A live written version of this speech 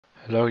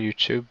Hello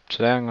YouTube,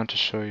 today I'm going to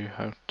show you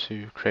how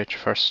to create your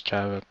first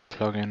Java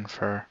plugin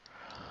for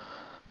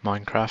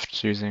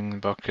Minecraft using the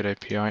Bukkit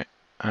API,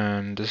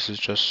 and this is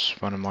just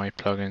one of my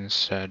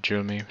plugins,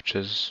 Joulme, which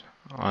is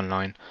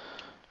online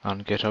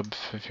on GitHub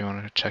if you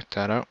want to check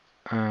that out.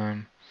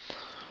 I'm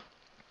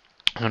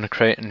going to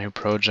create a new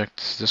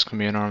project. This can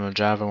be a normal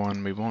Java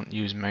one. We won't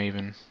use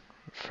Maven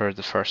for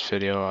the first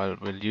video.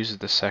 We'll use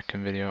it the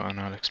second video and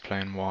I'll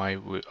explain why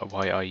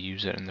I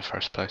use it in the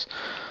first place.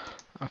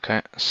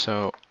 Okay,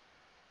 so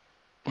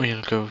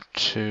we'll go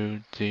to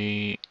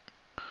the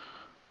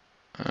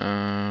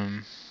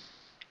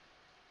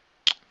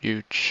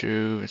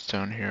YouTube, it's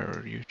down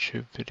here,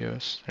 YouTube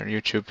videos, or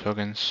YouTube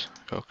plugins,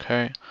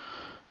 okay,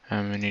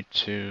 and we need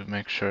to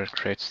make sure it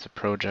creates the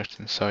project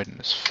inside in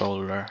this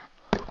folder.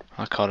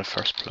 I'll call it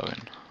first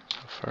plugin, so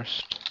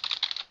first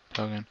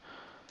plugin,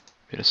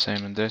 be the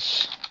same in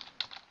this,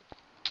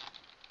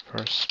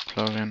 first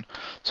plugin.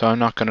 So I'm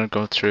not going to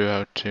go through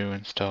how to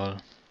install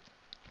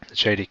the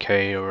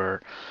JDK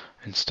or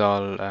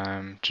install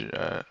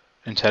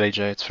IntelliJ.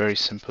 It's very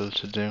simple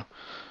to do.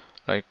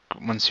 Like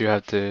once you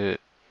have the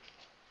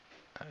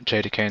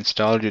JDK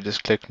installed, you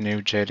just click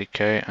new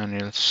JDK and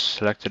you'll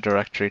select the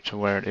directory to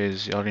where it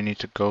is. All you need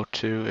to go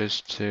to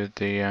is to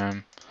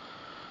the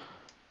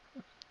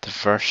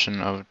version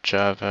of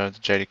Java, the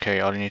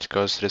JDK. All you need to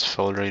go is to this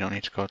folder. You don't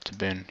need to go to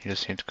bin. You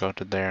just need to go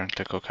to there and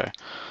click OK,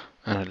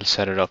 and it'll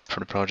set it up for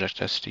the project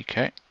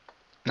SDK.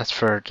 That's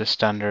for the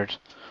standard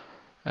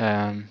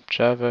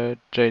Java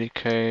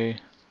JDK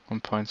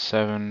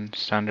 1.7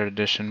 standard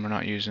edition. We're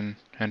not using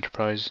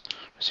Enterprise,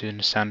 just using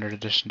the standard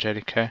edition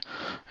JDK.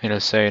 It'll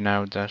say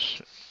now that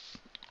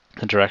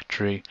the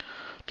directory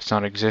does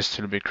not exist.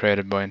 It'll be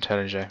created by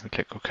IntelliJ. We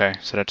click OK,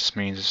 so that just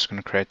means it's going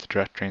to create the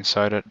directory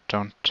inside it.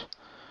 Don't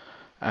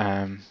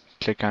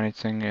click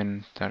anything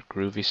in that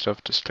groovy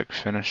stuff, just click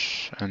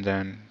finish and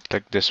then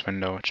click this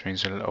window, which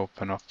means it'll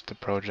open up the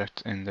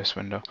project in this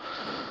window.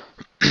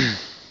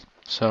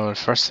 So the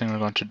first thing we're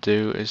going to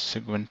do is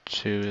to go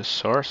into the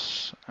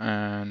source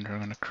and we're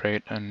going to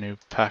create a new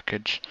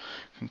package.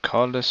 You can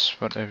call this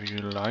whatever you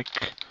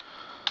like,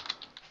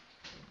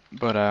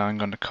 but I'm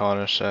going to call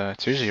it,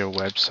 it's usually your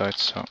website,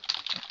 so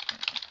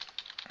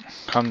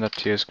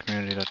com.ts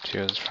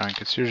community.ts frank.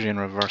 It's usually in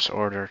reverse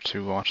order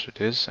to what it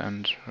is,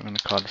 and we're going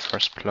to call it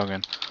first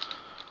plugin.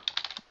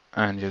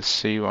 And you'll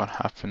see what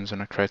happens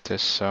when I create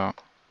this. So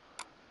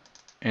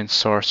in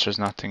source there's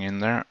nothing in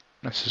there.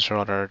 This is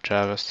all our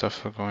Java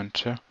stuff we'll go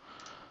into.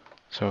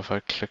 So if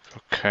I click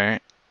OK,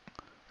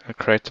 it'll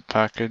create the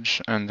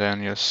package, and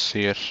then you'll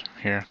see it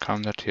here,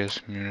 com.ts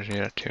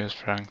community.ts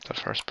frank, the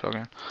first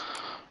plugin.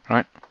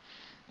 Right.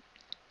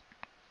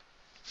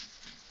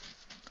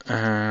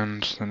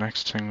 And the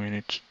next thing we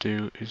need to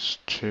do is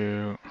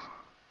to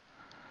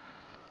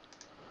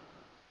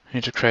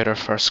create our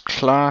first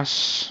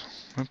class.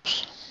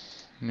 Oops.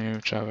 New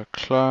Java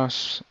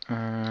class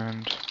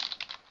and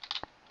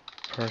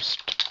first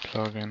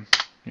plugin.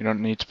 You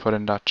don't need to put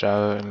in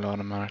 .java, it'll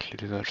automatically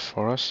do that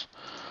for us.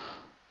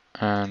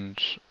 And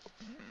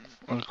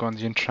we'll go on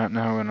the internet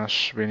now, and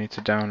we need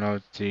to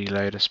download the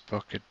latest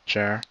Bukkit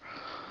jar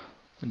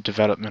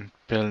development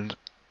build.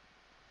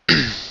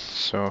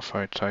 So if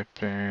I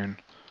type in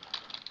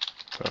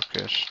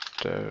Bukkit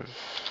dev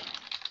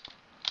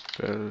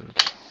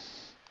build,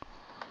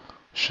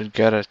 should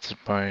get it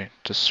by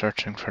just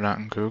searching for that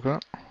in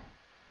Google.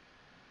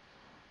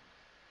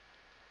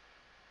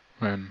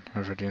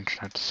 Whenever the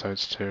internet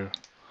decides to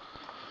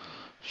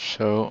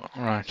show.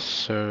 Right,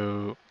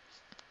 so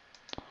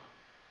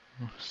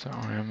what's that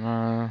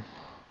YML?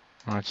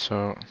 Right,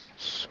 so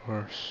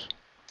source.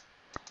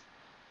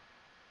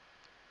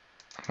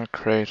 I'm going to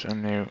create a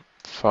new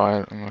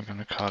file and we're going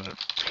to call it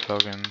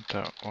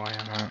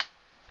plugin.yml.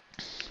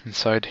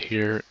 Inside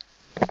here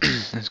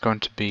is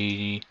going to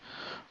be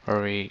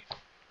where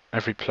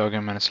every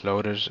plugin, when it's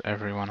loaded,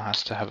 everyone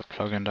has to have a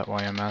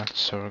plugin.yml.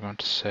 So we're going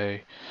to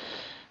say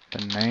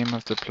the name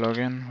of the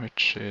plugin,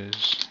 which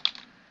is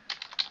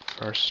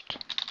first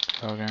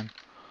plugin,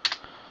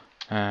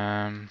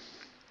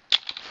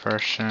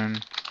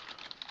 version.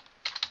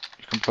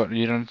 You can put,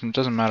 it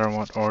doesn't matter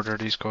what order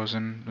these goes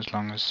in, as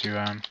long as you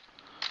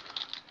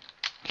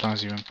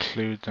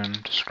include them.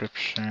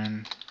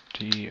 Description,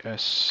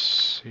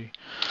 DSC.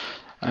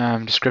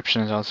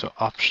 Description is also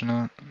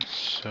optional,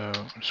 so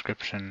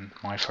description,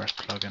 my first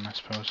plugin, I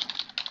suppose.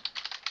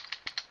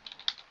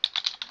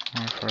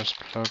 My first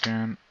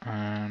plugin,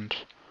 and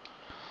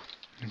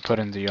you can put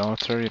in the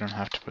author. You don't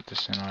have to put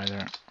this in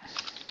either.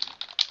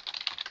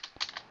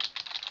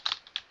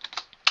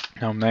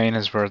 Now main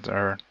is where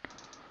our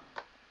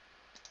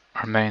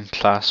main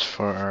class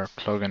for our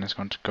plugin is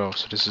going to go.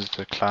 So this is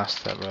the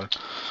class that will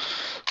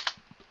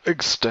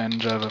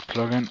extend Java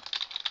plugin.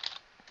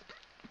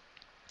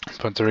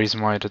 But the reason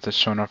why it is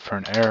showing up for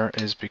an error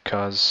is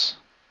because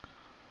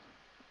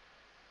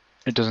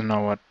it doesn't know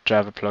what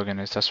Java plugin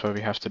is. That's why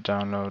we have to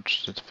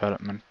download the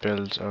development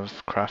build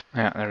of craft.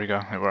 Yeah, there we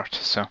go, it worked.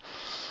 So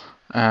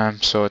I'll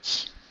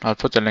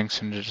put the links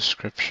in the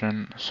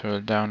description. So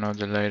we'll download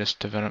the latest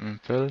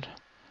development build.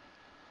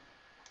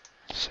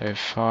 Save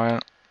file.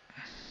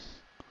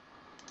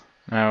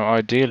 Now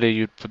ideally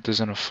you'd put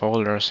this in a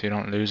folder so you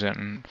don't lose it,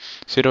 and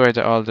see the way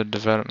that all the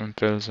development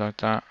builds like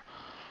that?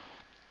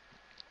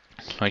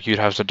 Like you'd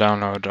have to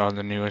download all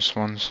the newest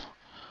ones.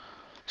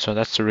 So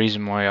that's the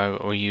reason why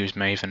we use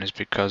Maven, is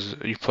because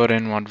you put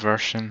in what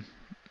version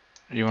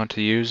you want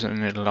to use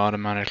and it'll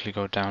automatically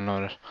go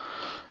download it.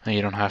 And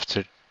you don't have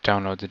to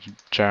download the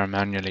jar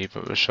manually,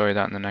 but we'll show you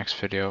that in the next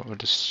video. We'll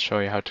just show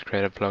you how to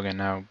create a plugin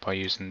now by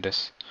using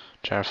this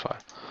jar file.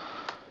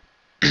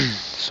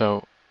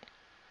 So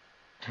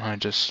I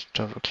just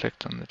double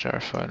clicked on the jar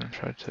file and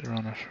tried to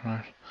run it,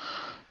 right?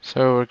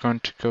 So we're going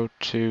to go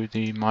to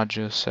the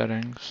module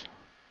settings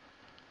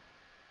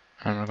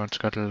and we're going to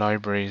go to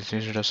libraries.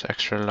 These are just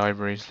extra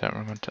libraries that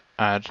we're going to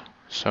add.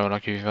 So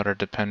like if you've other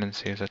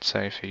dependencies, let's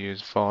say if you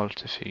use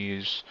Vault, if you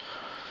use,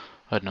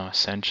 I don't know,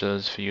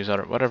 Essentials, if you use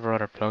whatever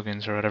other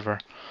plugins or whatever,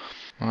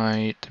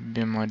 might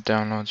be in my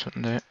downloads,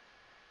 wouldn't it?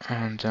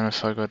 And then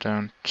if I go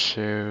down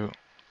to,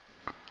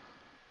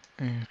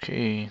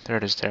 okay, there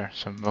it is there.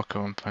 So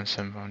Bukkit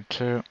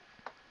 1.7.2,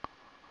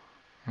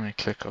 and I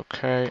click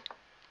OK,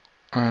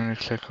 and we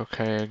click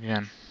OK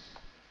again.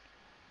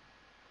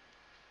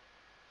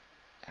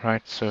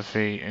 Right, so if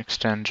we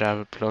extend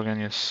Java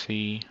plugin, you'll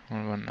see,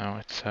 well now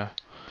it's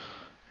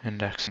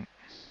indexing.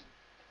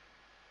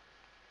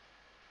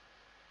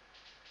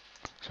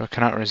 So it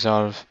cannot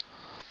resolve.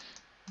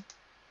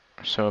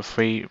 So if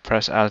we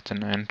press Alt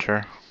and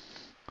Enter,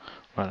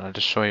 well, I'll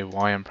just show you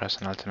why I'm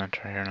pressing Alt and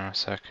Enter here in a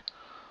sec.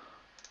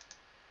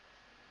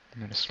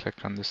 Let me just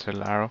click on this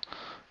little arrow.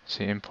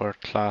 See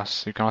import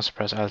class. You can also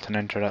press Alt and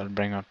Enter, that'll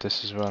bring up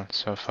this as well.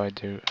 So if I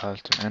do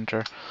Alt and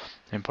Enter,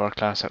 import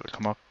class, that will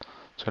come up.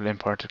 So it'll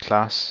import a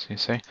class, you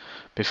see.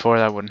 Before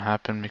that wouldn't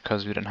happen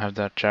because we didn't have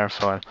that jar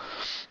file,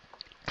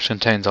 which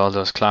contains all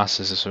those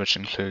classes, which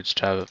includes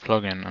Java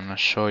plugin. I'm going to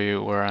show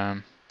you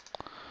where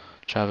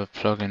Java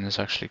plugin is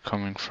actually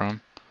coming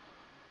from.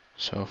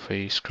 So if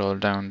we scroll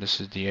down, this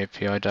is the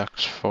API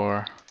docs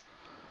for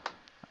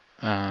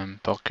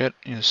Bukkit.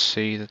 You'll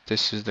see that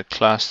this is the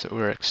class that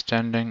we're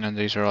extending, and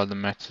these are all the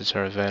methods that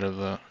are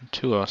available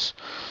to us.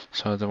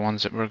 So the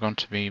ones that we're going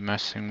to be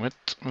messing with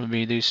will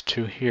be these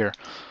two here,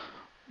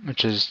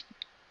 which is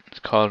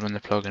called when the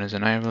plugin is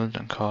enabled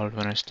and called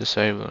when it's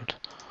disabled.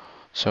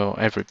 So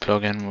every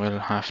plugin will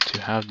have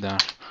to have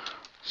that.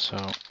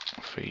 So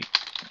if we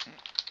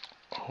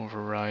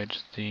override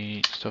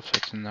the stuff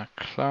that's in that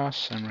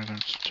class, and we're going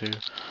to do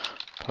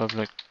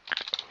public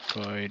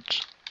void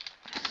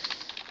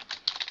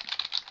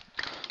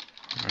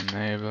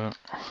enable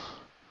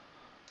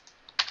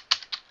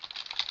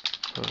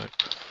public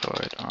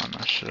void on.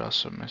 I should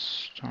also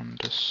miss on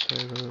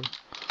disable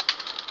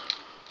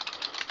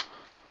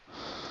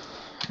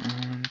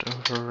and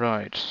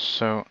override.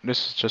 So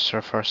this is just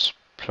our first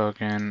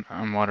plugin,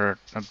 and what our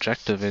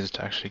objective is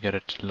to actually get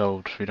it to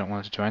load. We don't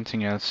want to do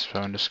anything else, so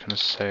I'm just going to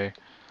say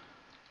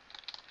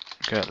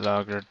get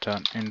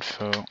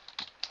logger.info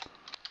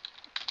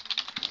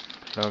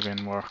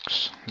plugin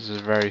works. This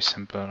is very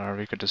simple, or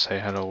we could just say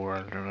hello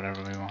world or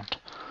whatever we want.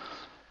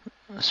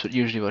 That's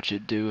usually what you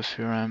do if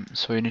you're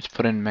so you need to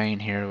put in main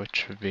here,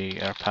 which would be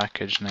our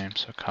package name.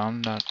 So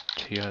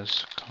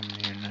com.tias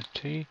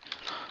community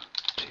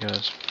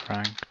tias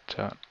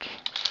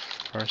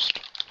frank.first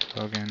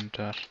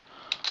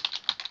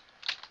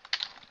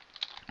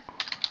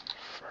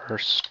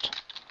plugin.first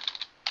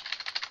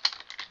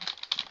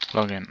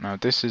plugin. Now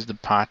this is the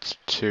path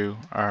to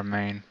our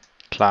main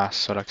class.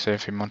 So like say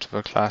if you have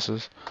multiple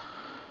classes,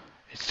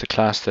 it's the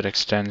class that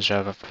extends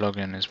Java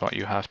plugin is what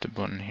you have to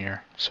put in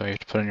here. So you have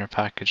to put in your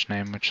package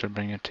name, which will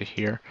bring you to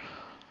here,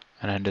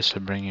 and then this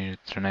will bring you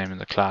to the name of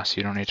the class.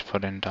 You don't need to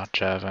put in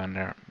 .java in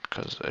there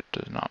because it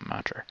does not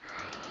matter.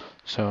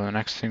 So the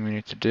next thing we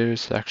need to do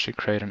is to actually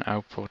create an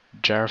output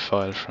jar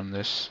file from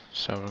this.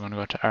 So we're going to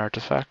go to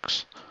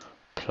artifacts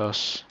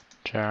plus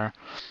jar,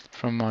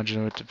 from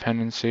module with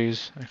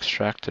dependencies,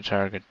 extract the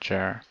target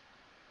jar.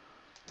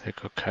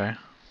 Click OK.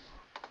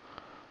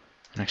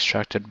 And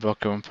extracted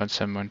Bukkit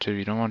 1.7.2.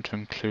 You don't want to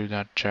include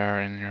that jar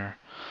in your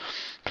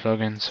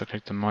plugin, so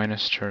click the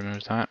minus to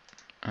remove that,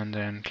 and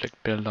then click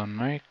build on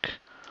make.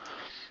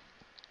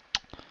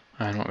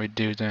 And what we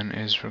do then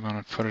is we're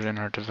going to put it in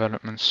our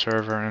development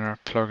server in our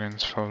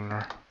plugins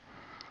folder.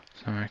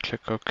 So I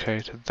click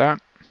OK to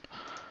that,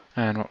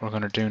 and what we're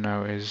going to do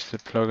now is the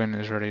plugin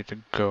is ready to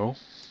go.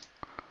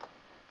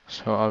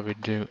 So all we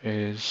do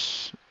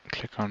is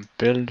click on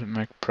build,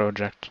 make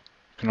project.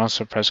 You can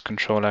also press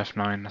Ctrl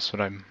F9. That's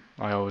what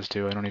I always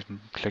do. I don't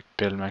even click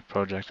build, make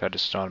project. I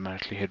just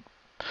automatically hit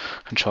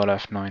Ctrl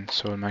F9.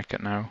 So we'll make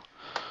it now.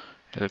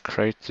 It'll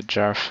create the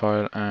jar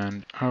file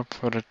and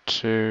output it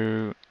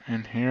to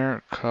in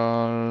here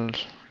called,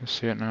 you'll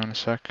see it now in a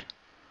sec.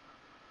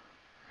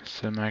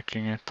 Still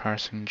making it,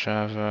 parsing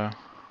Java,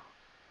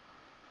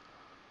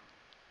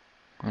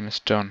 and it's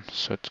done.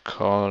 So it's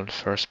called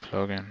first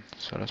plugin.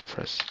 So let's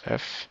press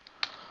F.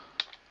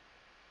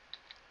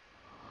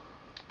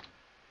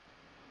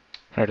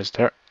 There it is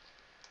there.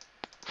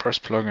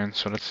 First plugin.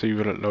 So let's see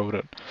will it load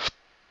it.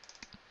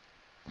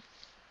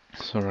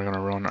 So we're going to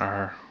run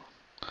our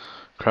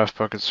Craft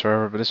Bukkit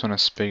server, but this one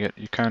is Spigot.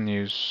 You can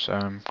use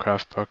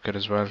Craft Bukkit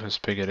as well, because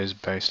Spigot is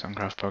based on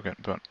Craft Bukkit,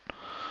 but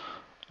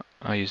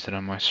I used it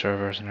on my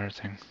servers and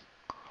everything.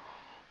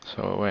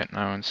 So we'll wait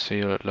now and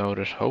see will it load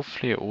it.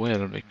 Hopefully it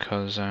will,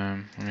 because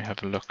let me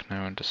have a look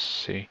now and just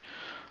see.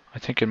 I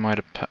think it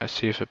might have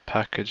see if it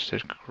packaged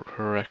it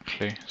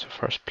correctly. So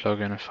first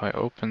plugin, if I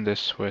open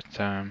this with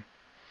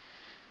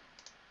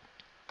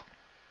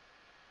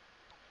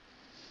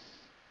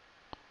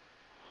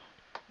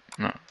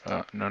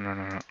no,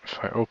 no. If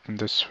I open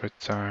this with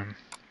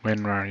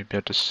WinRAR, you'll be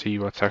able to see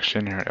what's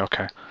actually in here.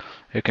 Okay,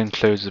 it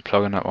includes the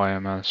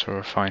plugin.yml, so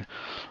we're fine.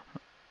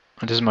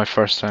 And this is my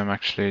first time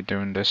actually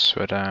doing this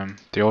with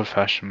the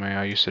old-fashioned way.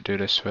 I used to do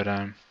this with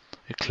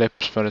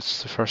Eclipse, but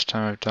it's the first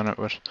time I've done it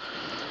with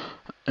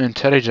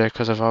IntelliJ,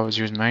 because I've always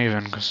used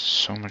Maven because it's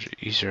so much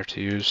easier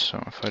to use.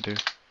 So if I do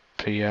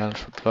PL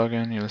for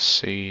plugin, you'll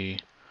see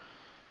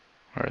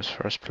where his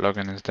first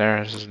plugin is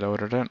there. This is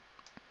loaded in.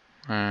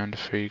 And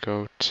if we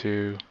go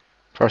to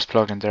first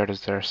plugin, there it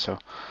is there. So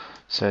it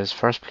says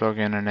first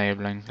plugin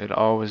enabling. It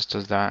always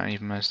does that,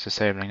 even when it's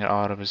disabling, it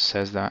always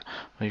says that.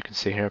 Well, you can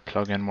see here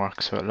plugin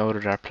works. So it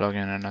loaded our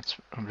plugin, and that's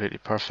completely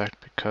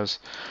perfect, because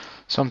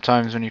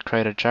sometimes when you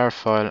create a jar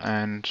file,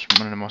 and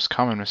one of the most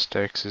common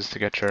mistakes is to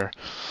get your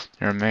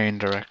main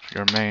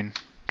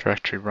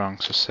directory wrong.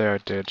 So say I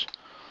did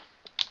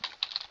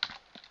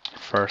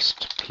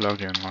first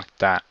plugin like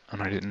that,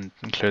 and I didn't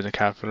include the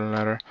capital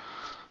letter.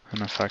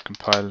 And if I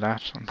compile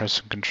that, I'm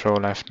pressing Control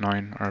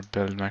F9 or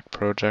build Mac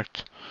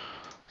project.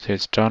 See,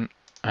 it's done.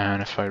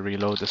 And if I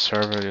reload the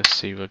server, you'll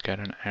see we'll get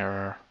an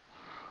error.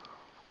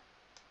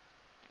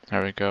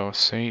 There we go.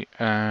 See,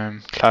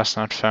 class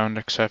not found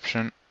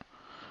exception,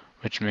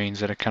 which means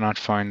that it cannot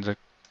find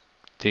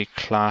the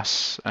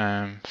class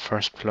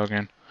first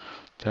plugin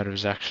that it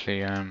was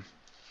actually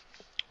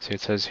see,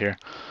 it says here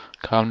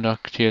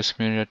column.ts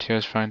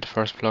community.ts find the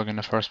first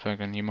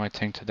plugin. You might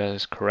think that that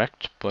is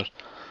correct, but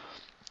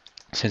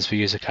since we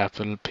use a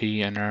capital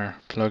P in our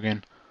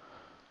plugin,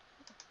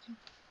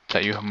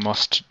 that you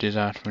must do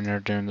that when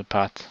you're doing the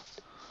path.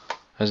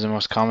 As the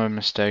most common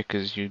mistake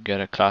is you get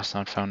a class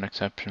not found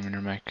exception when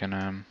you're making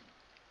a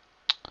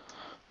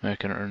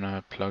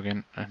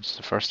plugin. And it's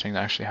the first thing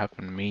that actually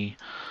happened to me.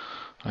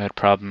 I had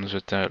problems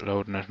with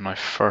loading it when I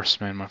first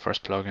made my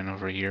first plugin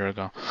over a year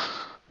ago.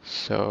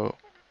 So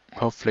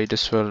hopefully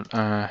this will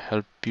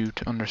help you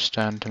to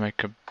understand to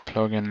make a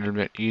plugin a little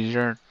bit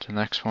easier. The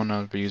next one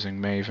I'll be using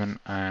Maven,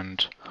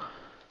 and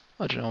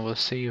I don't know, we'll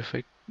see if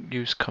we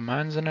use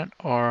commands in it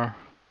or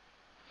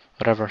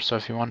whatever. So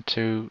if you want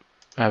to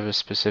have a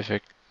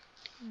specific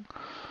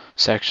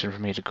section for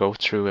me to go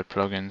through with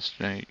plugins,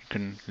 you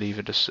can leave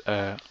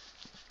a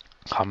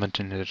comment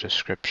in the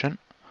description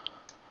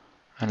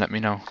and let me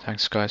know.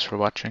 Thanks guys for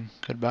watching.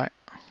 Goodbye.